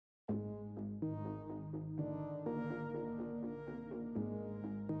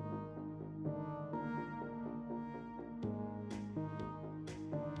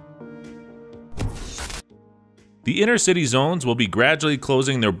The inner city zones will be gradually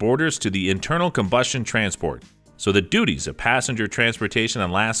closing their borders to the internal combustion transport, so the duties of passenger transportation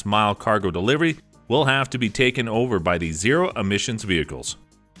and last mile cargo delivery will have to be taken over by the zero emissions vehicles.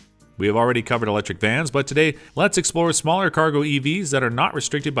 We have already covered electric vans, but today let's explore smaller cargo EVs that are not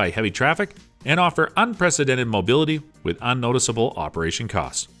restricted by heavy traffic and offer unprecedented mobility with unnoticeable operation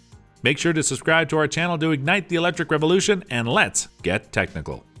costs. Make sure to subscribe to our channel to ignite the electric revolution, and let's get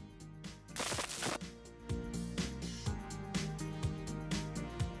technical.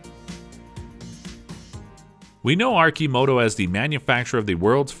 We know Archimoto as the manufacturer of the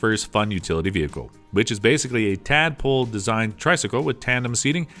world's first fun utility vehicle, which is basically a tadpole-designed tricycle with tandem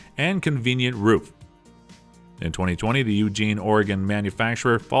seating and convenient roof. In 2020, the Eugene, Oregon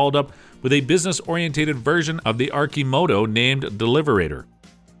manufacturer followed up with a business-oriented version of the Archimoto named Deliberator.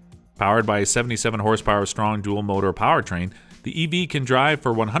 Powered by a 77 horsepower strong dual-motor powertrain, the EV can drive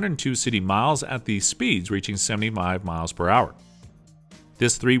for 102 city miles at the speeds reaching 75 miles per hour.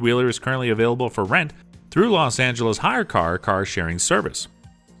 This three-wheeler is currently available for rent through Los Angeles Hire car sharing service.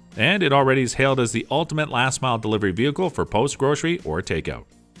 And it already is hailed as the ultimate last-mile delivery vehicle for post-grocery or takeout.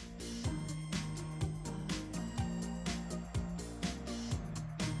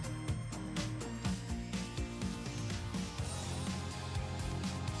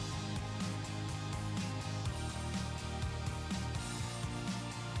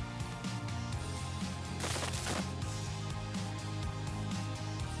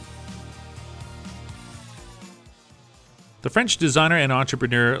 The French designer and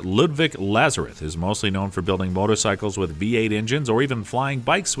entrepreneur Ludwig Lazarus is mostly known for building motorcycles with V8 engines or even flying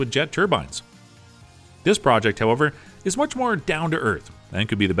bikes with jet turbines. This project, however, is much more down-to-earth and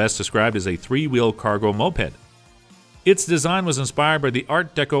could be the best described as a three-wheel cargo moped. Its design was inspired by the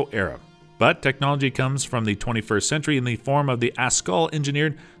Art Deco era, but technology comes from the 21st century in the form of the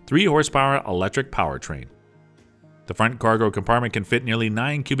Ascol-engineered 3-horsepower electric powertrain. The front cargo compartment can fit nearly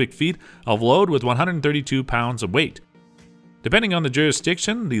 9 cubic feet of load with 132 pounds of weight. Depending on the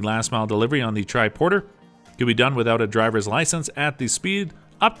jurisdiction, the last-mile delivery on the tri-porter could be done without a driver's license at the speed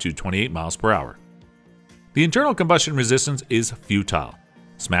up to 28 miles per hour. The internal combustion resistance is futile.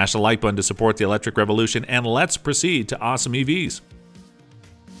 Smash the like button to support the electric revolution, and let's proceed to awesome EVs.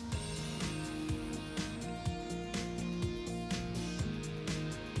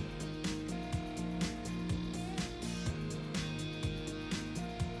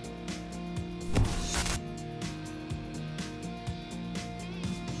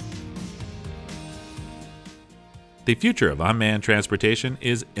 The future of unmanned transportation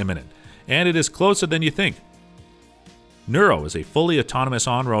is imminent, and it is closer than you think. Neuro is a fully autonomous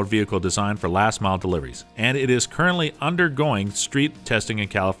on-road vehicle designed for last-mile deliveries, and it is currently undergoing street testing in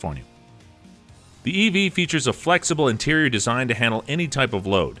California. The EV features a flexible interior designed to handle any type of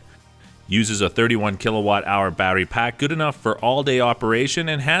load, uses a 31 kilowatt-hour battery pack good enough for all-day operation,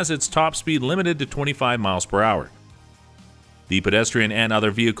 and has its top speed limited to 25 miles per hour. The pedestrian and other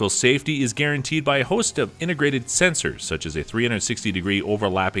vehicle safety is guaranteed by a host of integrated sensors such as a 360-degree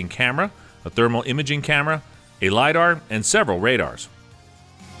overlapping camera, a thermal imaging camera, a LiDAR, and several radars.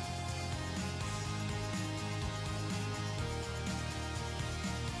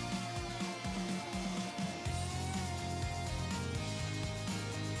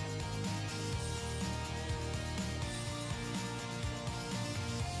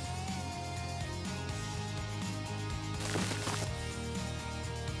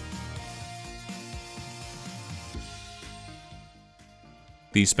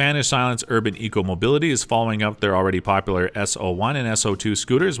 The Spanish Silence Urban EcoMobility is following up their already popular SO1 and SO2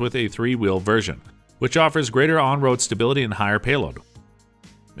 scooters with a three-wheel version, which offers greater on-road stability and higher payload.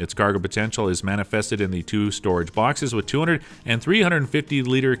 Its cargo potential is manifested in the 2 storage boxes with 200 and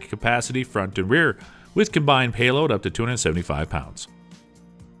 350-liter capacity front and rear, with combined payload up to 275 pounds.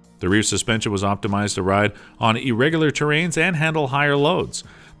 The rear suspension was optimized to ride on irregular terrains and handle higher loads,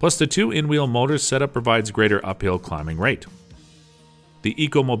 plus the 2 in-wheel motors setup provides greater uphill climbing rate. The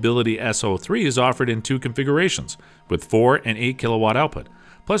EcoMobility So3 is offered in 2 configurations, with 4 and 8 kilowatt output,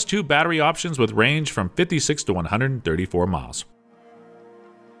 plus 2 battery options with range from 56 to 134 miles.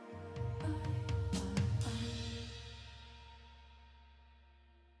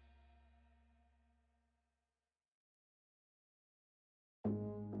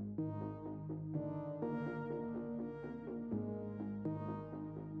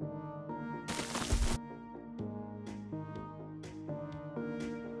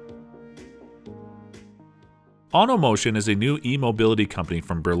 Automotion is a new e-mobility company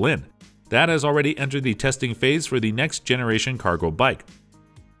from Berlin that has already entered the testing phase for the next generation cargo bike.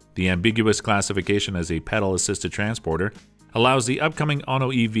 The ambiguous classification as a pedal-assisted transporter allows the upcoming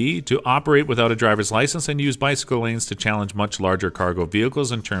Ono EV to operate without a driver's license and use bicycle lanes to challenge much larger cargo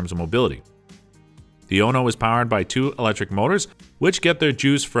vehicles in terms of mobility. The Ono is powered by 2 electric motors, which get their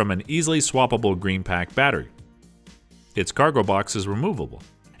juice from an easily swappable green pack battery. Its cargo box is removable,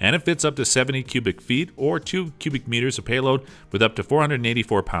 and it fits up to 70 cubic feet or 2 cubic meters of payload with up to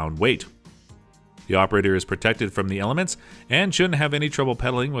 484 pound weight. The operator is protected from the elements and shouldn't have any trouble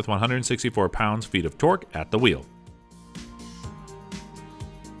pedaling with 164 pounds-feet of torque at the wheel.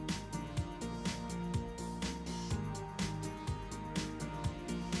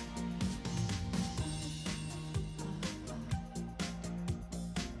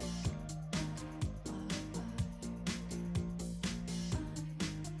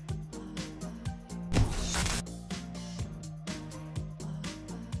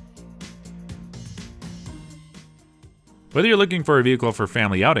 Whether you're looking for a vehicle for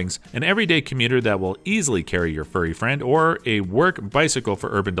family outings, an everyday commuter that will easily carry your furry friend, or a work bicycle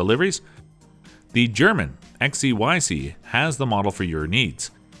for urban deliveries, the German XCYC has the model for your needs.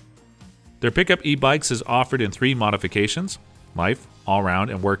 Their pickup e-bikes is offered in 3 modifications: Life, All-Round,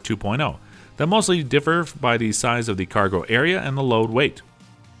 and Work 2.0, that mostly differ by the size of the cargo area and the load weight.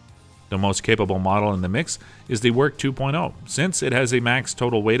 The most capable model in the mix is the Work 2.0, since it has a max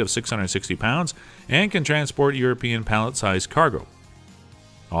total weight of 660 pounds and can transport European pallet-sized cargo.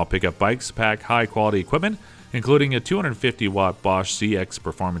 All pickup bikes pack high-quality equipment, including a 250-watt Bosch ZX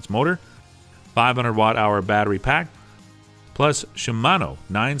performance motor, 500 watt-hour battery pack, plus Shimano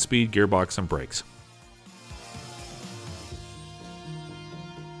 9-speed gearbox and brakes.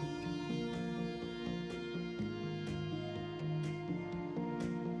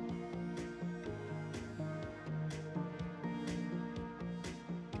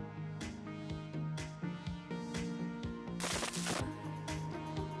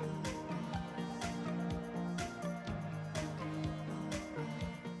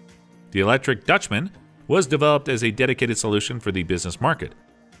 The electric Dutchman was developed as a dedicated solution for the business market.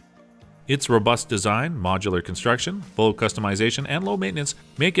 Its robust design, modular construction, full customization, and low maintenance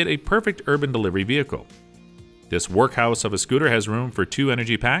make it a perfect urban delivery vehicle. This workhorse of a scooter has room for 2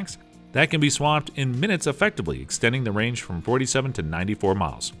 energy packs that can be swapped in minutes effectively, extending the range from 47 to 94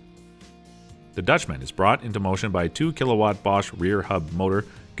 miles. The Dutchman is brought into motion by a 2 kilowatt Bosch rear hub motor,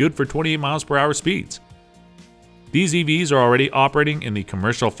 good for 28 miles per hour speeds. These EVs are already operating in the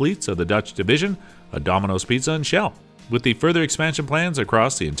commercial fleets of the Dutch division of Domino's Pizza and Shell, with the further expansion plans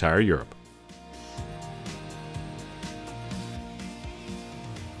across the entire Europe.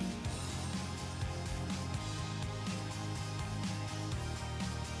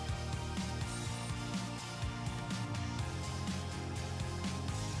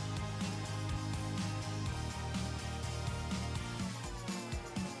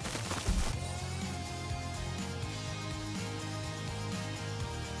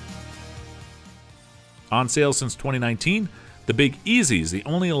 On sale since 2019, the Big Easy is the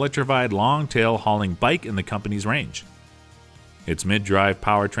only electrified long-tail hauling bike in the company's range. Its mid-drive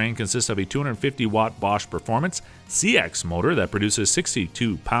powertrain consists of a 250-watt Bosch Performance CX motor that produces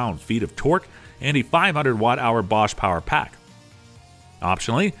 62 pound-feet of torque and a 500 watt-hour Bosch Power Pack.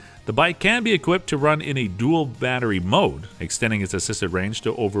 Optionally, the bike can be equipped to run in a dual battery mode, extending its assisted range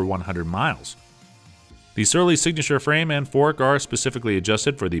to over 100 miles. The Surly signature frame and fork are specifically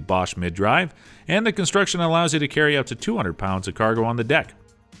adjusted for the Bosch mid-drive, and the construction allows you to carry up to 200 pounds of cargo on the deck.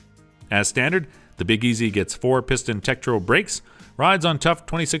 As standard, the Big Easy gets 4-piston Tektro brakes, rides on tough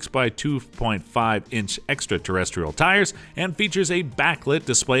 26 by 2.5 inch extraterrestrial tires, and features a backlit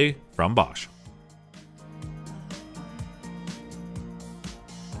display from Bosch.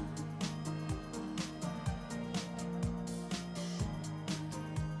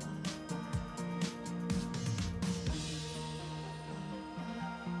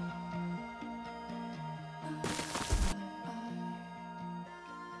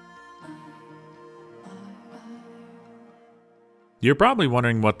 You're probably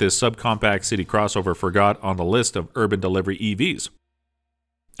wondering what this subcompact city crossover forgot on the list of urban delivery EVs.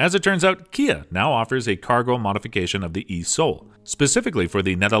 As it turns out, Kia now offers a cargo modification of the e-Soul. Specifically for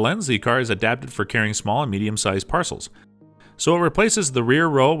the Netherlands, the car is adapted for carrying small and medium-sized parcels. So it replaces the rear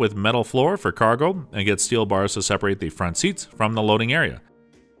row with metal floor for cargo and gets steel bars to separate the front seats from the loading area.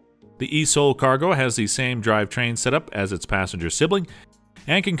 The e-Soul Cargo has the same drivetrain setup as its passenger sibling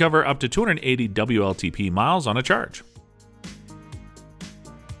and can cover up to 280 WLTP miles on a charge.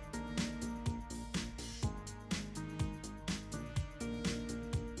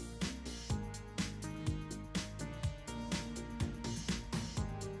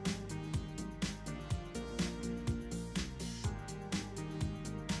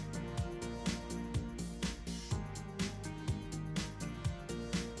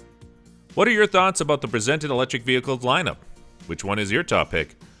 What are your thoughts about the presented electric vehicles lineup? Which one is your top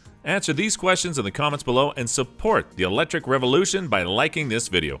pick? Answer these questions in the comments below and support the electric revolution by liking this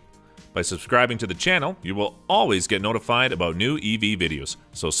video. By subscribing to the channel, you will always get notified about new EV videos.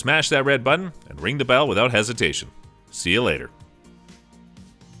 So smash that red button and ring the bell without hesitation. See you later.